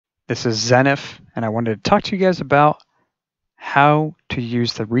This is Zeniff, and I wanted to talk to you guys about how to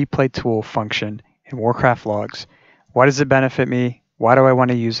use the replay tool function in Warcraft Logs. Why does it benefit me? Why do I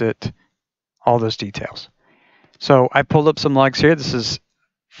want to use it? All those details. So I pulled up some logs here. This is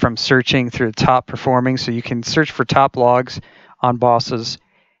from searching through the top performing. So you can search for top logs on bosses.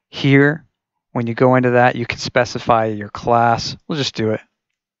 Here, when you go into that, you can specify your class. We'll just do it.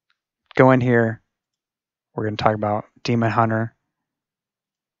 Go in here. We're going to talk about Demon Hunter.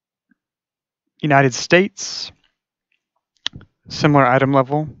 United States. Similar item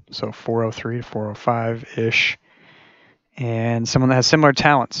level, so 403 to 405-ish. And someone that has similar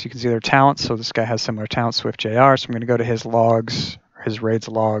talents. You can see their talents. So this guy has similar talents, Swift JR. So I'm going to go to his logs, his raids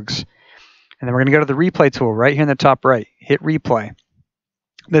logs. And then we're going to go to the replay tool right here in the top right. Hit replay.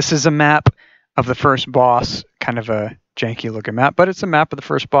 This is a map of the first boss, kind of a janky looking map, but it's a map of the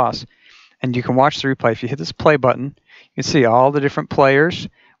first boss. And you can watch the replay. If you hit this play button, you can see all the different players,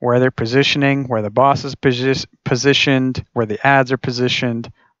 where they're positioning, where the boss is positioned, where the ads are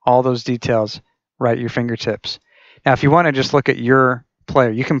positioned, all those details right at your fingertips. Now, if you want to just look at your player,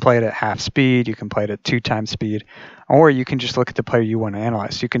 you can play it at half speed, you can play it at 2 times speed, or you can just look at the player you want to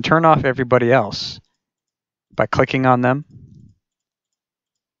analyze. You can turn off everybody else by clicking on them.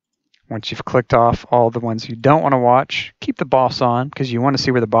 Once you've clicked off all the ones you don't want to watch, keep the boss on because you want to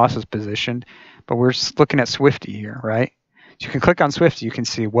see where the boss is positioned. But we're just looking at Swifty here, right? So you can click on Swifty. You can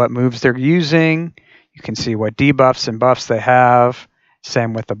see what moves they're using. You can see what debuffs and buffs they have.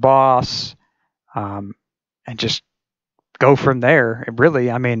 Same with the boss. And just go from there.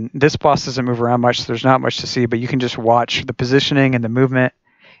 Really, I mean, this boss doesn't move around much, so there's not much to see, but you can just watch the positioning and the movement.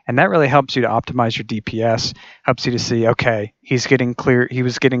 And that really helps you to optimize your DPS. Helps you to see, okay, he's getting clear. He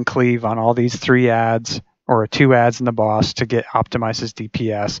was getting cleave on all these 3 ads or 2 ads in the boss to optimize his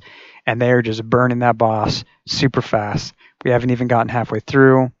DPS. And they're just burning that boss super fast. We haven't even gotten halfway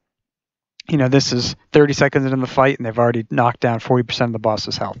through. You know, this is 30 seconds into the fight, and they've already knocked down 40% of the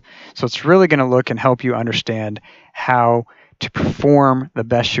boss's health. So it's really going to look and help you understand how to perform the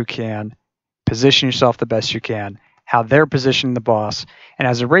best you can, position yourself the best you can, how they're positioning the boss. And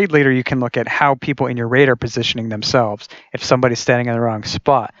as a raid leader, you can look at how people in your raid are positioning themselves. If somebody's standing in the wrong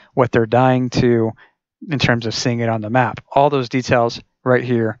spot, what they're dying to in terms of seeing it on the map. All those details right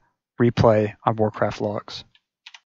here, replay on Warcraft Logs.